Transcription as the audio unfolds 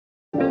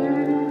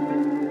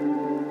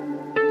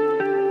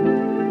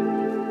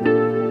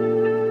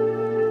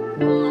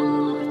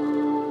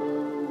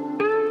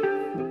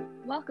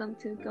welcome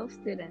to Go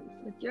Students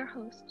with your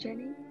host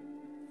Jenny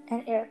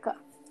and Erica.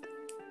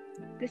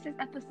 This is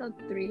episode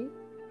 3.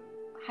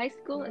 High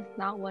school is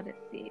not what it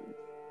seems.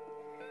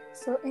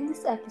 So in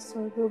this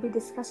episode, we'll be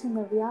discussing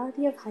the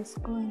reality of high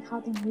school and how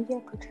the media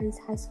portrays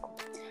high school.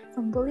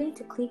 From bullying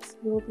to cliques,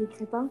 we will be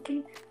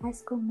debunking high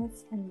school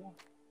myths and more.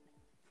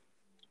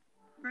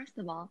 First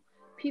of all,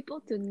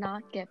 people do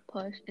not get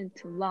pushed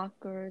into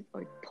lockers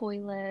or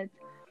toilets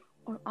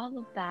or all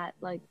of that,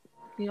 like,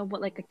 you know what,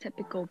 like a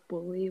typical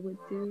bully would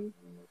do.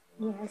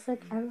 Yeah, it's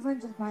like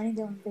everyone's just minding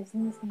their own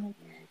business, and like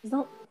it's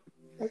not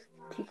like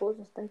people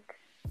just like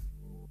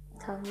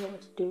telling you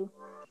what to do.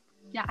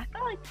 Yeah, I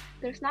feel like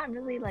there's not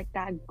really like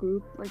that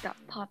group, like that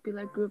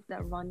popular group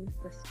that runs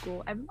the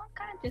school. Everyone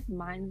kind of just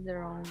minds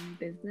their own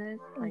business.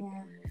 Like,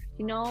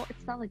 you know,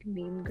 it's not like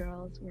Mean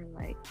Girls where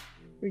like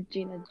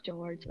Regina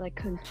George like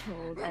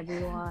controls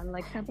everyone,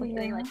 like type of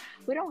thing. Like,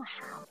 we don't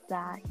have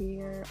that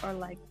here or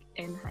like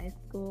in high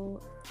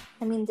school.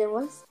 I mean, there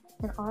was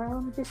in our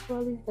elementary school,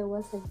 at least, there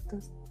was like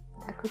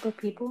that group of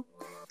people,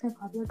 a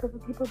popular group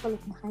of people, but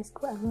like in high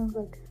school, everyone's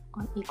like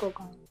on equal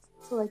grounds.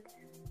 So like,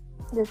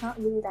 there's not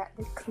really that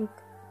like clique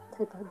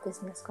type of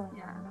business going on.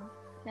 You know?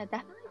 Yeah,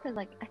 definitely. Because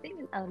like I think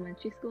in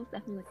elementary school, it's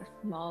definitely like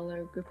a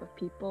smaller group of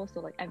people, so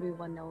like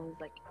everyone knows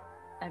like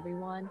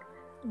everyone.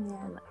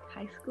 Yeah. And, like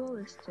high school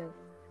is just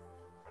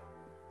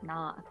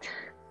not.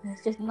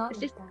 It's just not.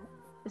 It's just that.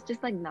 It's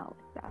just like not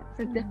like that.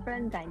 It's a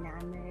different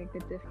dynamic, a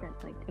different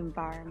like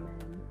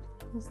environment.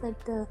 It's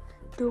like the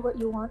do what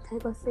you want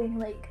type of thing.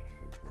 Like,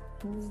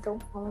 just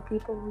don't follow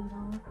people, you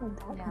know, and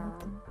that kind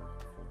of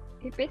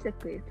thing.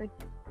 Basically, it's like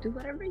do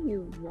whatever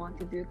you want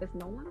to do because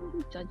no one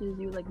really judges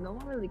you. Like no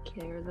one really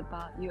cares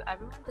about you.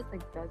 Everyone just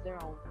like does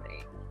their own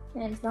thing.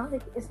 And it's not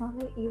like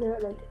either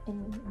like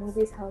in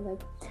movies how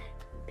like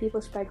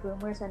people spread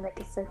rumors and like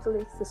it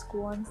circulates to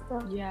school and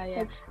stuff.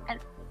 Yeah.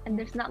 Like, and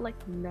there's not like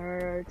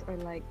nerds or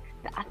like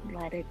the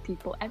athletic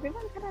people.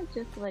 Everyone kind of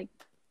just like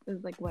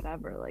is like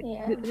whatever.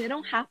 Like they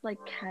don't have like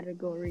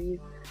categories.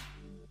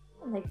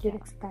 Like you'd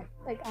expect,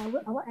 like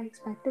I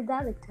expected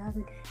that, like to have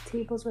like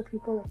tables where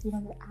people like, you know,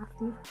 the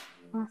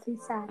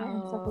athletes sat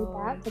and stuff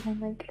like that, but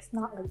then like it's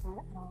not like that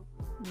at all.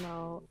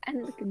 No,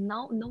 and like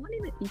no one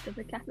even eats at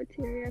the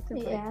cafeteria.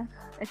 Like,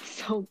 it's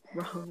so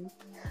gross.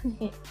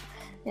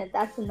 Yeah,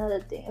 that's another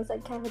thing. It's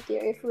like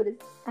cafeteria food is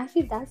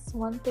actually that's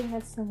one thing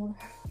that's similar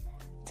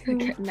to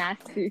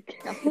nasty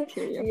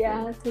cafeteria.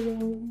 Yeah, to the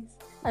movies.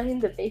 I mean,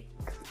 the baked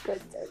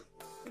goods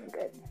are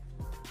good.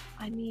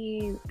 I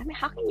mean,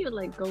 how can you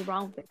like go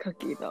wrong with a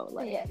cookie though?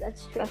 Like, yeah,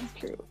 that's true. That's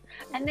true.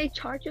 And they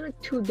charge you like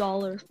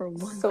 $2 for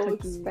one so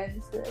cookie. So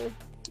expensive.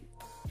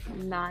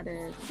 Not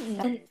it.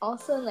 And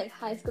also, like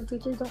high school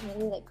teachers don't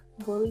really like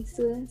bully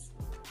students,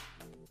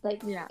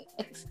 like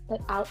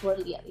like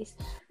outwardly at least.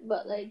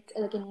 But like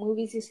in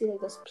movies, you see like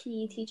those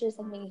PE teachers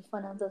like making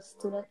fun of the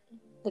student,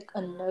 like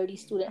a nerdy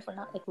student for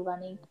not like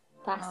running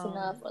fast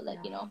enough or like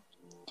you know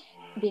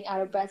being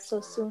out of breath so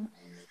soon.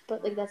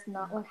 But like that's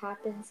not what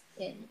happens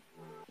in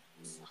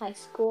high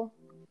school.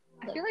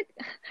 I feel like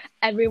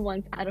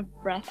everyone's out of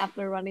breath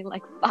after running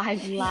like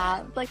 5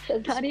 laps. Like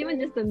not even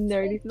just the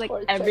nerdy, like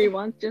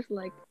everyone's just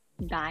like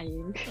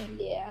dying.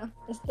 Yeah,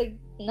 it's like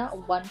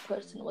not one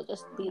person will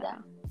just be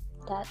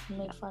that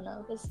made fun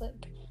of. It's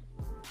like,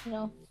 you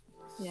know,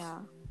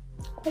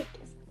 quite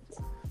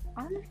different.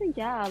 Honestly,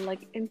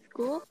 like in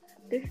school,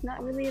 there's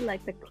not really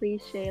like the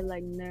cliche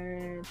like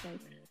nerds, like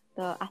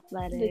the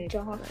athletic, the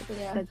jocks,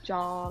 the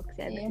jocks,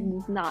 and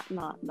it's not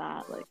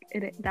that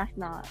like that's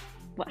not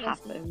what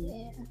happens.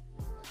 Yeah.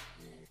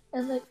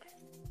 And like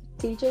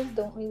teachers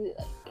don't really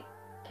like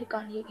pick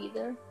on you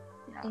either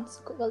in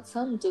school. Well,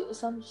 some do.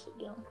 Some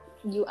you know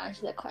you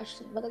answer that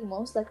question, but like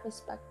most like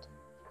respect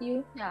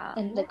you. Yeah.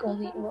 And like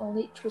will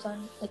only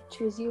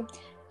choose you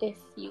if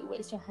you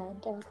raise your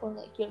hand up or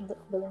like you're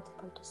willing to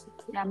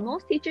participate. Yeah,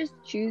 most teachers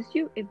choose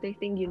you if they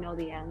think you know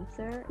the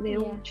answer. They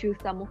don't choose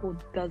someone who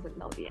doesn't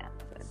know the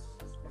answer.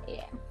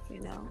 Yeah.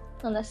 You know.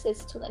 Unless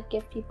it's to like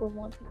give people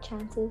more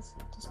chances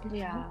to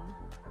speak out.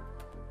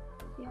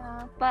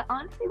 Yeah, but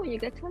honestly, when you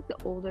get to like the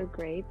older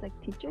grades, like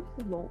teachers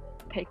won't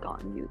pick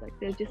on you. Like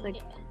they're just like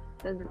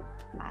doesn't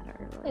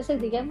matter. Like, it's like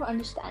they get more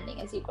understanding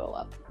as you grow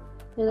up.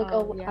 They're like,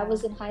 I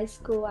was in high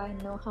school, I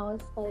know how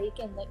it's like,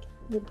 and like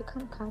they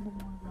become kind of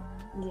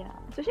more. Yeah,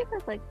 especially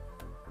because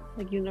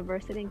like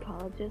university and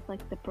colleges,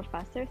 like the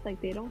professors,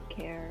 like they don't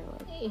care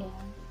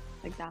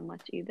like that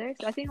much either.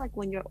 So I think like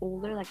when you're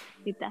older, like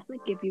they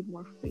definitely give you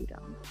more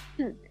freedom.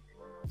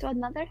 So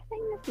another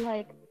thing is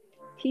like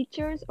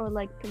teachers or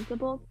like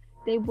principals,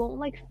 they won't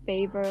like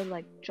favor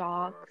like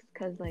jocks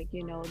because like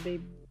you know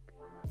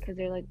because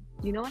they're like,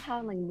 you know how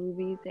in like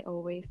movies they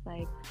always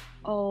like,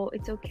 oh,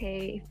 it's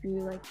okay if you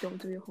like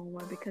don't do your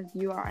homework because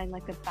you are in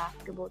like the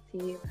basketball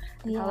team,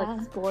 and how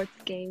like sports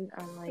games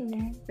are like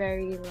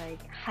very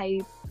like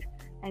hyped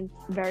and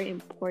very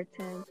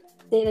important.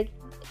 They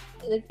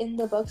like in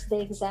the books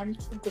they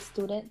exempt the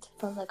student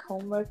from like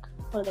homework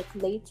or like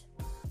late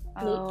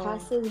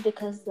classes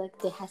because like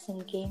they had some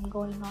game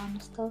going on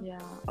and stuff. Yeah,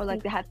 or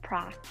like they had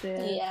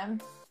practice. Yeah,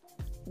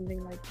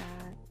 something like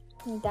that.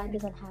 That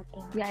doesn't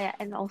happen. Yeah,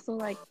 and also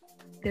like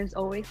there's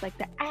always like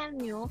the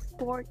annual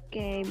sport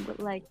game, but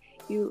like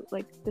you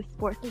like the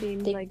sports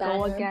teams Big like banner.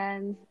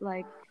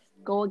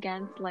 go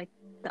against like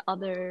the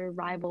other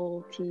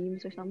rival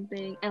teams or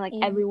something, and like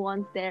Yeah.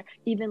 everyone's there,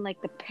 even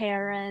like the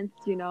parents,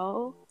 you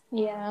know.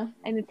 Yeah.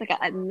 And it's like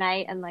at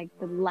night, and like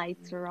the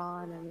lights are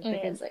on, and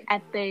it's like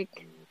an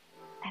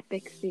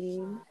epic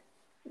scene.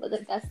 But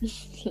like, that's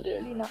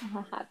literally not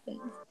what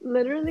happens.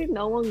 Literally,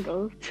 no one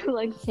goes to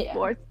like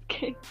sports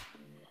games.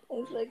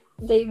 It's like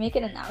they make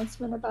an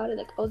announcement about it,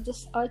 like, oh,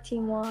 this our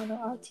team won or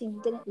our team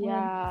didn't win.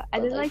 Yeah,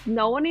 and then like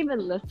no one even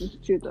listens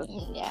to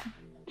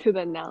the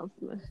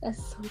announcement.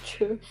 That's so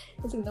true.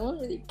 It's like no one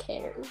really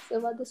cares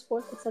about the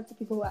sport except the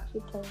people who are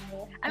actually playing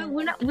it. I mean,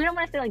 we don't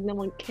want to say like no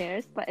one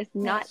cares, but it's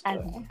not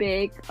as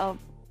big of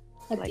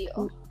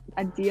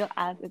a deal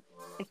as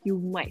if you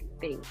might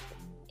think.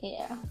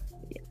 Yeah.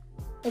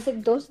 It's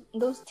like those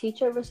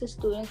teacher versus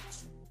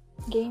students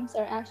games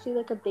are actually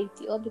like a big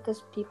deal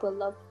because people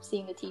love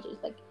seeing the teachers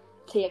like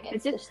play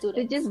against the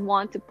students. They just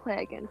want to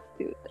play against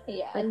students.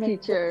 Yeah, like and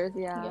teachers.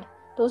 Yeah,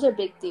 those are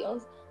big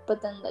deals.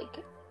 But then like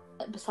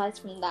besides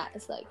from that,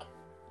 it's like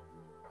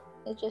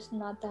it's just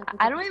not that.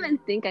 I don't even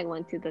think I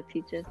went to the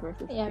teachers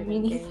versus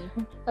students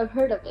game. I've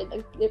heard of it.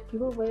 Like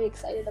people were very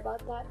excited about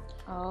that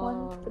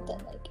one, but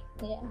then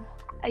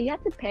you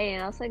have to pay,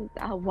 and I was like,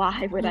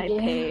 why would I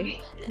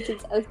pay?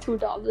 It's like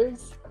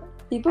 $2.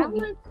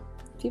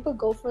 People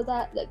go for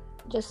that like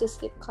just to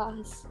skip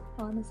class,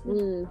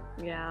 honestly.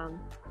 Yeah.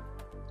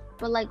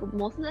 But like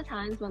most of the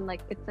times when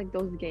like it's like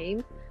those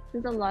games,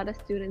 since a lot of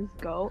students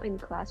go in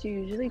class, you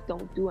usually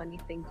don't do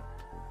anything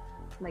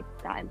like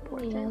that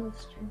important. Yeah,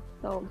 that's true.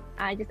 So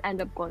I just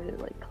end up going to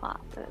like class,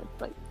 and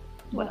it's like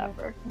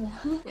whatever.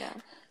 Yeah.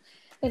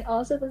 And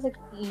also there's like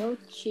no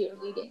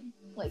cheerleading,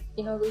 like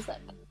you know those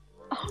like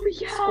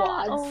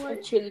squads of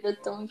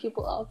cheerleaders throwing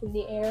people up in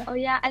the air. Oh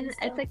yeah, and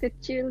it's like the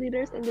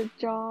cheerleaders and the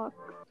jocks.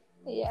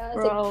 Yeah,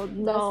 bro, like,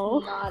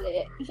 no, that's not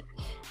it.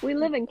 We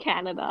live in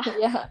Canada.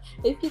 Yeah,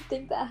 if you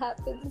think that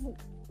happens,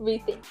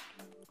 rethink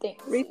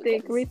things.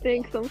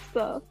 Rethink some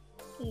stuff.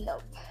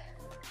 Nope.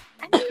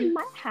 I mean, it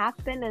might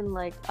happen in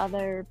like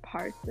other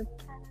parts of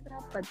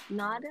Canada, but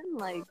not in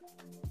like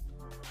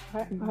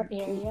our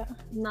area.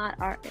 Not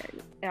our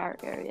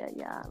area.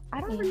 Yeah, I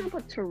don't even know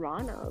about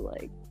Toronto.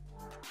 Like,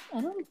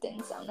 I don't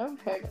think so. I've never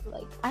heard of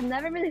like. I've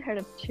never really heard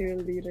of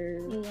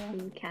cheerleaders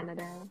in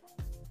Canada.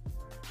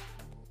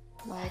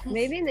 Like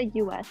maybe in the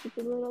US it's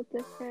a little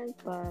different,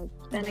 but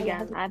then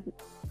again,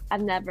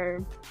 I've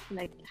never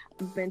like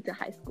been to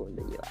high school in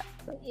the US.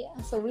 So.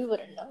 Yeah, so we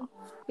wouldn't know.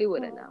 We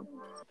wouldn't know.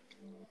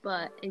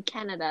 But in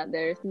Canada,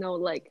 there's no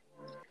like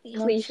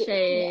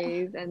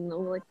cliches and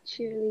no like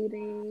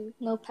cheerleading.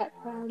 No pep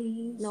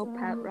rallies.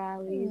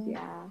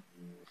 Yeah.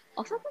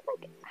 Also,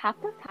 like half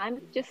the time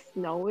it's just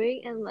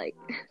snowing and like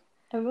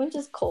everyone's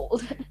just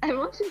cold.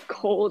 Everyone's just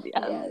cold.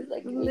 Yeah. Yeah, it's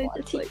like we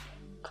want tea, like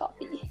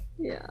coffee.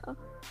 Yeah.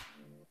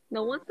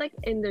 No one's like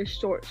in their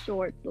shorts,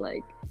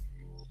 like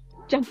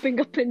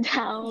jumping up and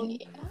down.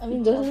 Yeah. I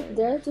mean,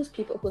 there are those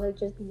people who like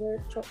just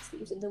wear short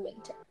sleeves in the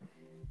winter.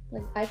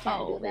 Like I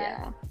can't do that.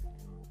 Yeah.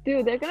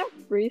 Dude, they're gonna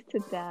freeze to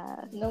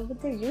death. No,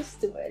 but they're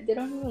used to it. They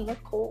don't even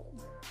look cold.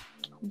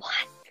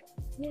 What?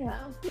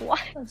 Yeah.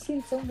 What? I've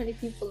seen so many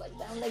people like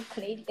that. I'm like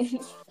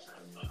Canadians.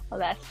 Oh,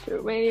 that's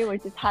true. Maybe we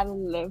just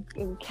haven't lived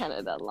in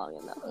Canada long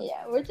enough.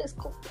 Yeah, we're just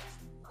cold.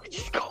 We're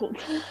just cold.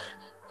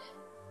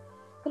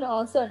 But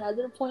also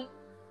another point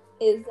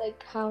is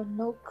like how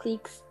no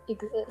cliques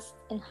exist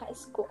in high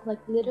school. Like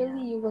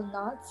literally you will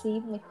not see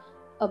like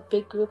a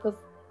big group of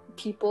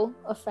people,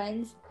 of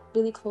friends,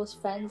 really close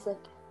friends,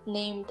 like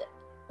named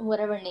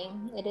whatever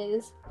name it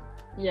is.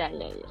 Yeah.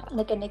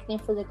 Like a nickname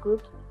for the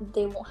group.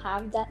 They won't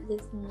have that.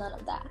 There's none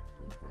of that.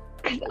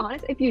 Because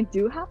honestly, if you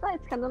do have that,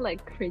 it's kind of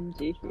like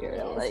cringy here.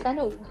 Yeah, like, it's kind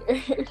of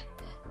weird.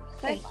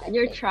 Like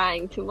you're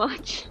trying too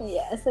much.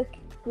 Yeah, it's like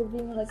you're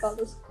being like all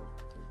those,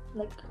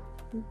 like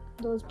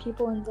those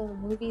people in the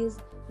movies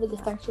with the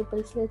friendship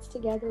bracelets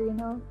together, you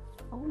know?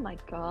 Oh my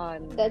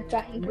god. That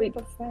giant group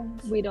of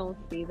friends. We don't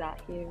see that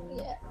here.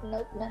 Yeah,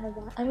 nope, none of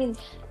that. I mean,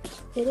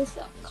 it is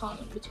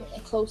common between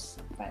like close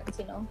friends,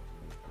 you know?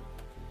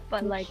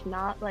 But like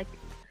not like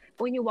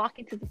when you walk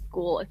into the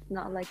school, it's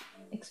not like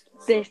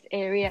this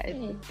area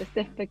is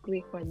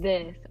specifically for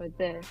this or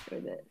this or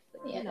this.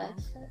 Yeah, you know?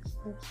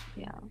 that's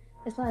yeah.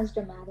 It's not as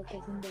dramatic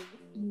as in the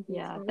movies.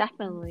 Yeah,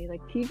 definitely.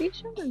 Like TV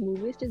shows and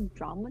movies just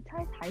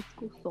dramatize high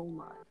school so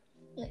much.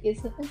 Like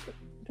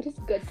but it's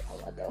good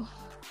drama though.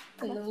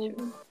 That's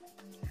true.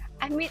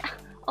 I mean,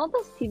 all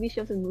those TV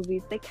shows and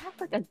movies, they cast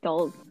like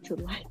adults to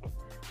like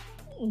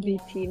be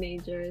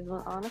teenagers.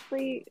 But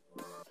honestly,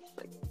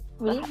 like,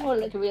 we need more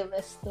like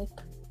realistic.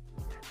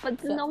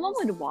 But no one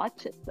would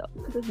watch it though,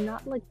 because it's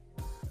not like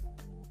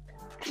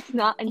it's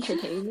not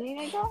entertaining.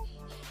 I guess.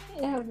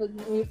 Yeah, but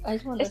I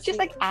just want to. It's just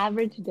like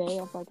average day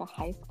of like a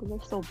high school.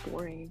 They're so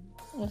boring.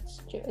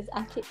 That's true. It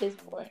actually is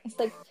boring. It's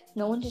like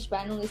no one just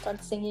randomly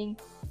starts singing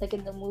like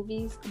in the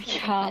movies, like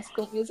High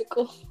School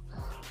Musical.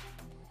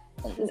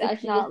 It's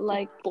actually not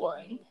like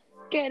boring.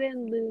 get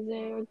in,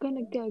 loser. We're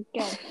gonna go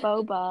get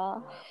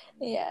boba.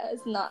 Yeah,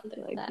 it's not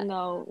Like that.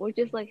 no, we're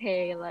just like,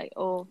 hey, like,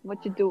 oh,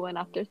 what you doing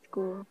after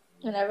school?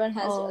 And everyone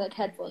has like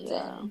headphones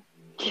in,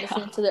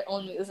 listening to their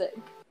own music.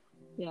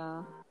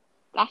 Yeah,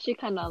 it's actually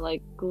kind of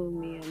like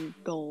gloomy and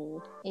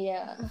dull.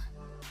 Yeah.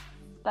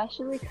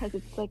 Especially because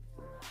it's like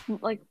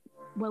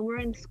when we're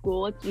in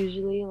school, it's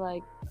usually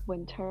like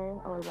winter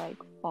or like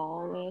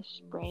fallish,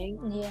 spring.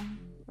 Yeah.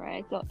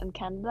 Right. So in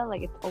Canada,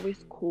 like it's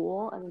always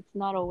cool and it's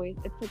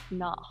like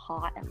not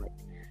hot and like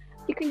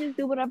you can just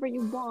do whatever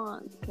you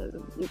want because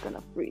you're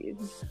gonna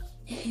freeze.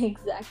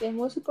 Exactly. And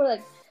most people are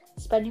like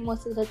spending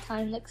most of their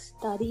time like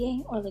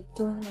studying or like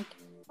doing like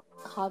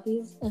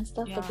hobbies and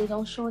stuff that they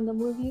don't show in the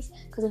movies,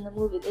 because in the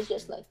movies it's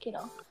just like, you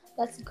know,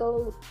 let's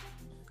go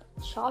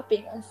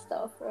shopping and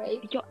stuff,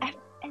 right? Yo,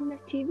 and the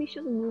TV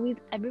shows and movies,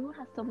 everyone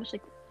has so much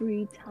like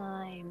free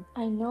time.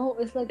 I know.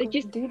 It's like,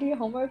 just do your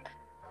homework.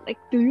 Like,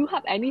 do you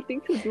have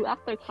anything to do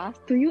after class?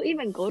 Do you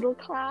even go to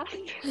class?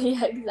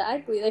 Yeah,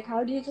 exactly. Like,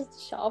 how do you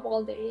just shop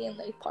all day and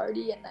like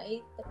party at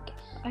night? Like,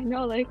 I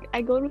know. Like,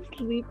 I go to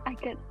sleep. I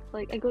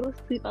go to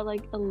sleep at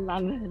like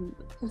 11.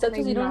 That's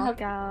because you don't have.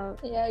 Out.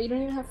 Yeah, you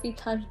don't even have free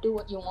time to do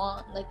what you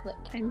want. Like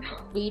I know.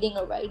 Reading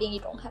or writing,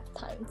 you don't have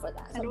time for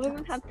that. I don't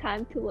even have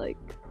time to like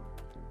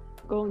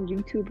go on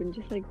YouTube and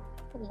just like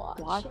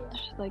watch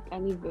like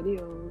any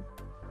videos.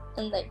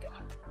 And like,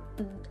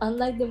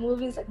 unlike the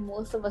movies, like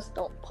most of us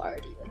don't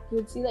party. Like you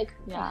would see like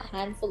a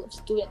handful of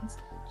students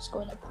just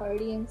going to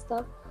party and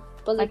stuff,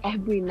 but like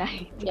every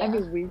night,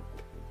 every week.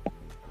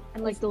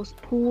 And like those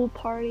pool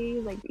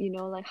parties, like, you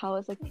know, like how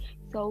it's like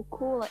so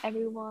cool, like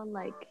everyone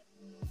like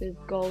just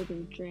goes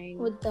and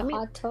drinks with the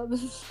hot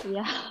tubs.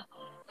 Yeah.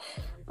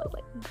 But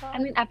like, I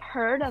mean, I've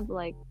heard of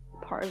like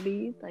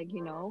parties, like,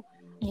 you know,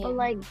 but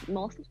like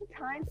most of the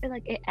time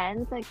it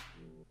ends like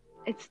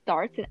it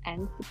starts and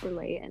ends super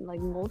late, and like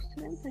most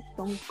students like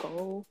don't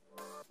go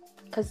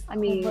because I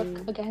mean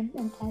work again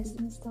and tests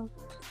and stuff.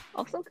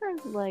 Also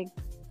because like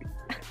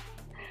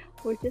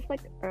we're just like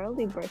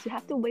early birds. You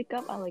have to wake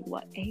up at like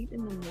what, 8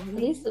 in the morning?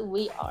 At least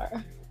we are.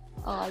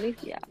 Oh, at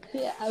least yeah,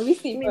 we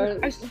sleep early.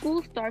 Our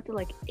school starts at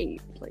like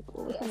 8. Like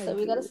so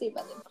we gotta sleep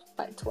at like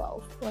by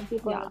 12 when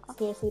people are like,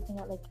 they're sleeping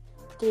at like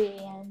 3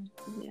 a.m.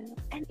 Yeah,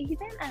 and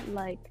even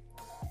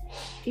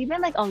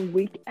like on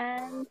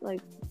weekends,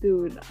 like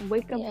dude,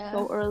 wake up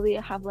so early.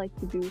 I have like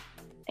to do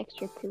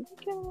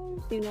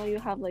extracurriculars. You know, you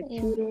have like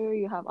tutor,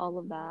 you have all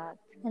of that,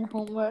 and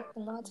homework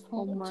and lots of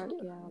homework.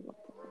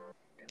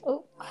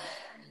 Oh,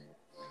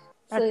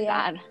 that's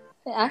sad.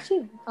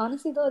 Actually,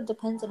 honestly though, it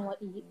depends on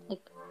what you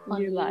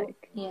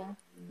like.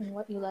 And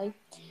what you like,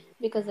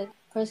 because like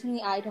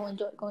personally, I don't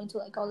enjoy going to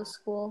like all the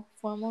school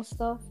formal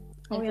stuff.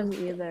 Like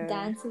me either.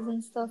 Dances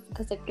and stuff,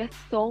 because like gets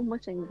so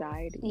much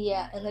anxiety.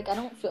 Yeah, and like I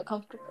don't feel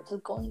comfortable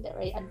just going there,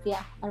 right?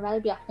 I'd rather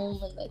be at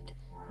home and like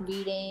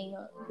reading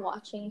or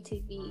watching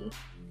TV.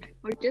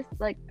 We're just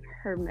like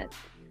hermits.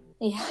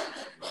 Yeah,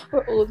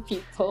 we're old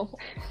people.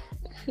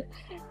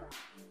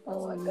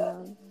 Oh my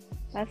god,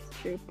 that's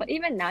true. But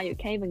even now, you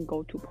can't even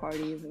go to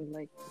parties and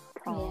like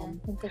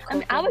prom. Yeah, I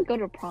mean, I would go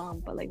to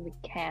prom, but like we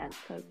can't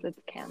because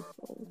it's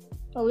canceled.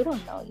 Oh, we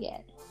don't know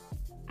yet.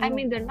 I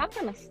mean, they're not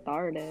gonna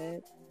start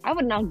it. I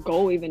would not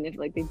go even if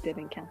like they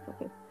didn't cancel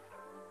it.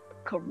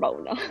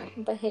 Corona.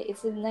 But hey,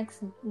 is it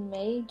next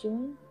May,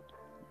 June?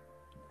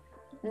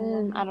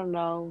 I don't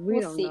know.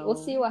 We'll see. We'll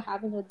see what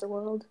happens with the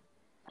world.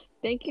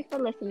 Thank you for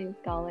listening,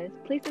 scholars.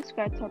 Please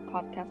subscribe to our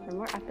podcast for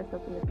more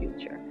episodes in the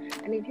future.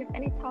 And if you have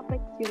any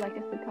topics you'd like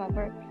us to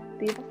cover,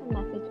 leave us a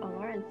message on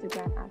our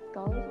Instagram at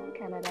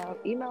scholarsoncanada or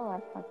email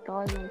us at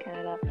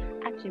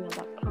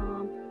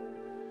scholarsoncanada@gmail.com.